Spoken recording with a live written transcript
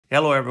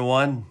Hello,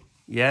 everyone.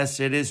 Yes,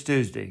 it is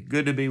Tuesday.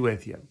 Good to be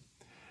with you.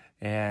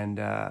 And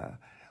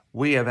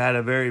we have had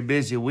a very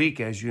busy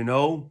week, as you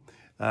know,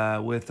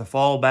 with the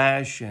Fall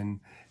Bash. And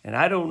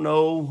I don't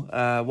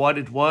know what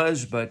it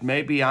was, but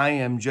maybe I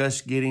am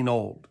just getting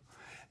old.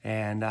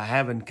 And I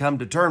haven't come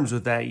to terms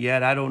with that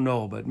yet. I don't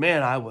know. But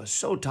man, I was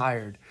so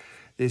tired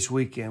this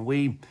weekend.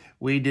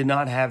 We did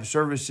not have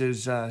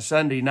services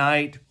Sunday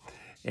night.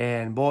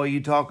 And boy,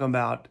 you talking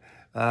about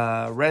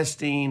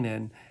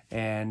resting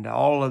and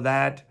all of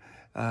that.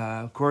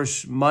 Of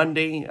course,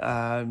 Monday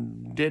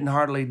didn't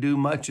hardly do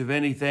much of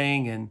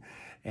anything,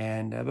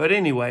 but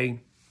anyway,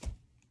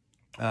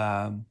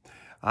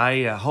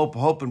 I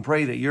hope and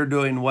pray that you're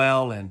doing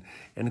well, and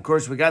of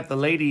course we got the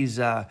ladies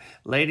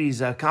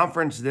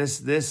conference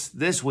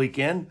this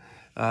weekend,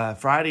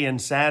 Friday and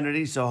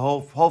Saturday. So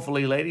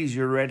hopefully, ladies,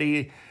 you're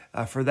ready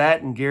for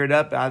that and geared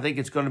up. I think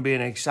it's going to be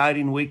an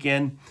exciting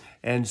weekend.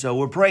 And so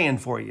we're praying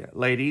for you,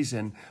 ladies,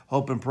 and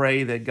hope and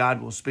pray that God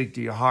will speak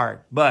to your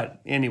heart. But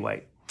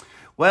anyway,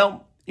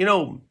 well, you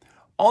know,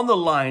 on the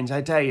lines,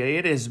 I tell you,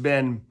 it has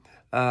been,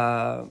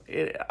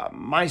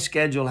 my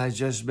schedule has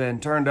just been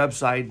turned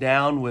upside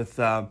down with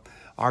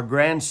our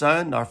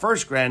grandson, our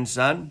first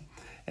grandson.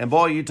 And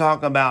boy, you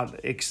talk about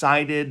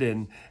excited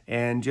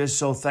and just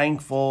so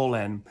thankful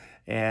and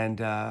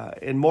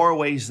in more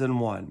ways than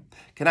one.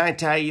 Can I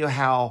tell you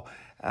how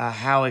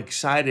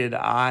excited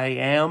I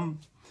am?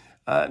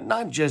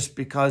 Not just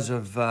because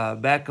of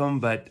Beckham,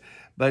 but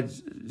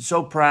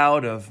so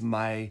proud of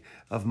my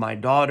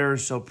daughter,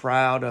 so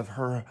proud of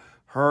her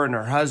and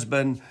her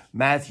husband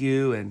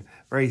Matthew, and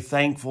very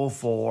thankful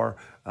for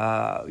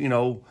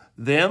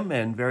them,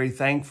 and very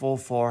thankful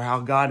for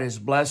how God has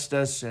blessed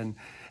us, and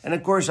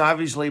of course,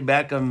 obviously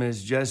Beckham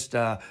is just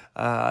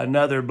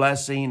another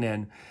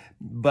blessing,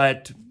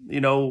 but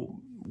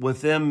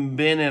with them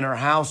being in our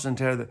house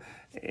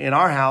in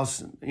our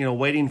house,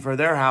 waiting for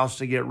their house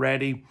to get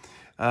ready.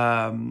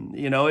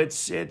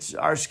 It's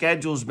our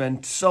schedule's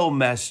been so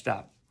messed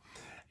up,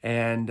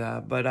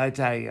 but I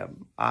tell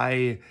you,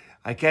 I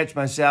catch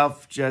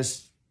myself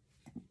just,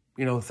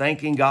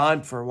 thanking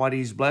God for what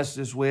He's blessed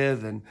us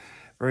with, and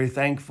very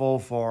thankful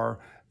for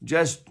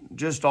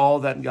just all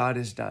that God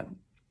has done.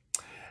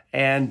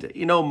 And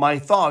my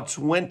thoughts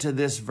went to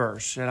this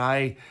verse, and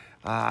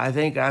I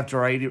think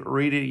after I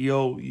read it,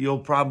 you'll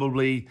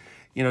probably,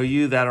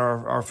 you that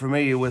are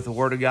familiar with the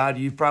Word of God,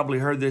 you've probably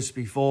heard this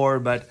before,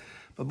 but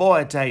boy,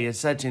 I tell you, it's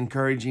such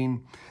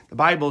encouraging. The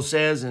Bible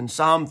says in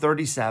Psalm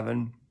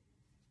 37,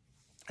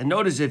 and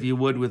notice if you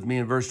would with me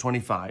in verse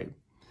 25,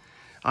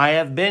 I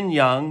have been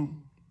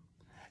young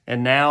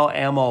and now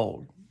am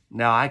old.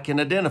 Now I can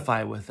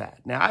identify with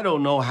that. Now I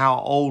don't know how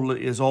old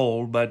is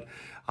old, but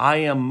I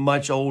am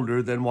much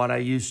older than what I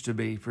used to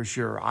be for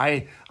sure.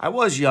 I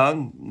was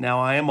young, now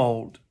I am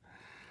old.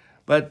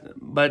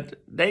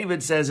 But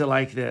David says it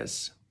like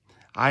this,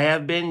 I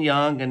have been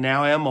young and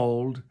now am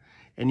old,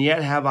 and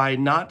yet have I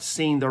not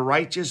seen the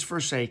righteous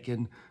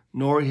forsaken,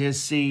 nor his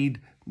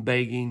seed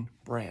begging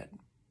bread.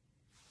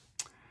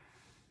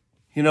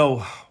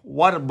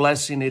 What a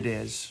blessing it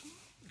is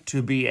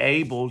to be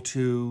able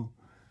to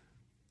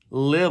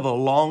live a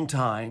long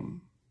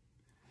time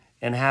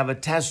and have a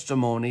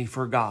testimony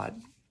for God.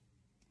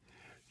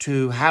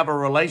 To have a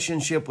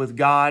relationship with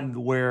God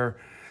where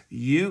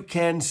you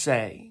can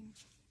say,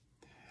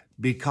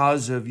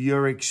 because of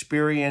your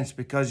experience,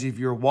 because of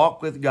your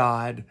walk with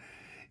God,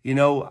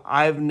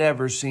 I've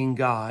never seen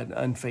God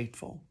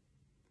unfaithful.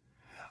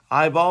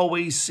 I've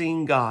always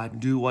seen God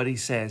do what He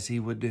says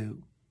He would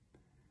do.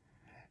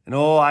 And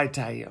I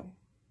tell you,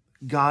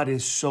 God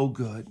is so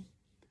good.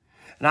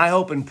 And I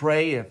hope and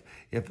pray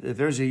if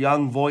there's a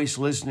young voice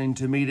listening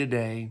to me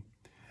today,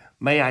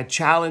 may I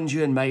challenge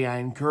you and may I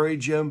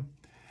encourage you.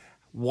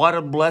 What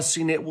a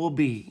blessing it will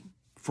be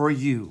for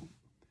you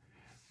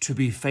to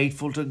be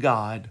faithful to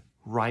God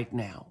right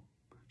now,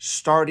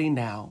 starting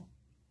now.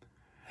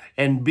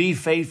 And be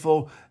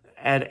faithful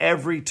at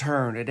every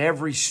turn, at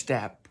every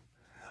step,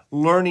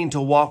 learning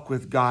to walk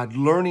with God,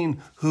 learning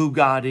who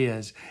God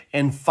is,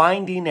 and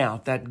finding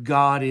out that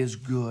God is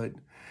good.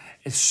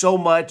 It's so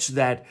much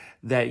that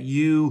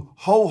you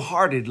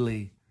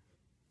wholeheartedly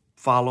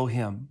follow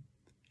Him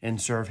and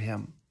serve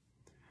Him.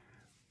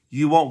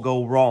 You won't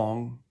go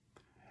wrong,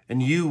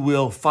 and you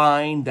will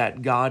find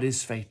that God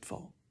is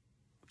faithful.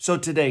 So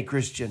today,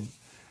 Christian,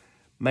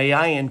 may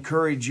I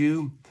encourage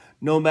you,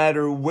 no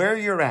matter where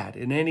you're at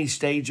in any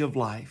stage of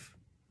life,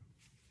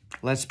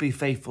 let's be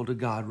faithful to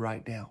God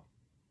right now.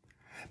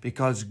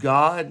 Because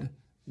God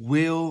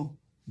will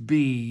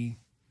be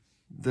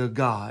the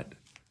God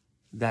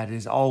that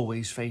is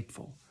always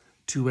faithful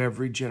to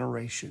every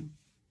generation.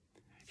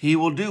 He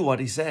will do what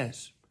He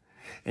says,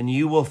 and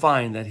you will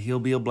find that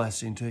He'll be a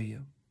blessing to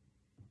you.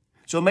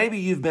 So maybe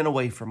you've been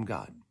away from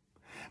God.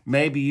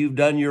 Maybe you've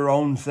done your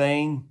own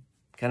thing.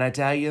 Can I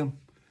tell you?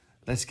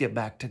 Let's get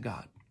back to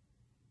God.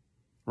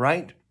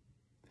 Right?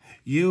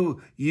 You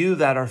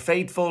that are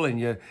faithful,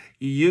 and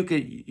you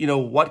could,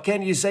 what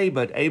can you say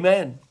but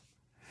amen?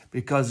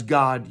 Because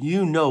God,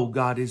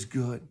 God is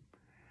good.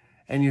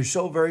 And you're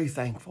so very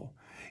thankful.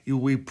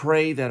 We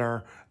pray that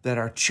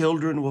our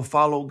children will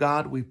follow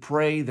God. We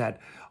pray that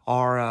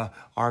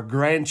our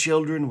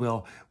grandchildren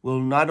will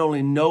not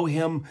only know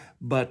him,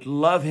 but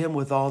love him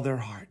with all their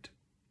heart.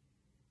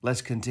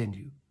 Let's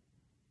continue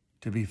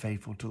to be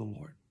faithful to the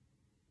Lord.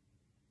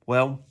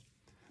 Well,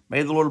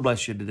 may the Lord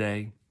bless you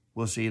today.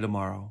 We'll see you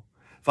tomorrow.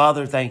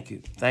 Father, thank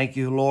you. Thank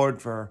you,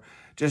 Lord, for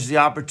just the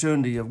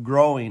opportunity of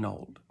growing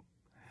old.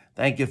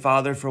 Thank you,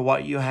 Father, for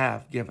what you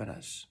have given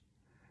us.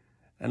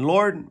 And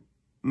Lord,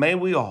 may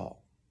we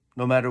all,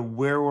 no matter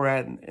where we're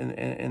at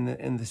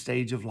in the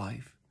stage of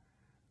life,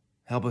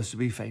 help us to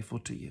be faithful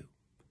to you.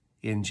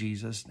 In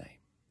Jesus' name,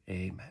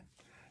 amen.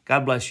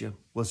 God bless you.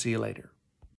 We'll see you later.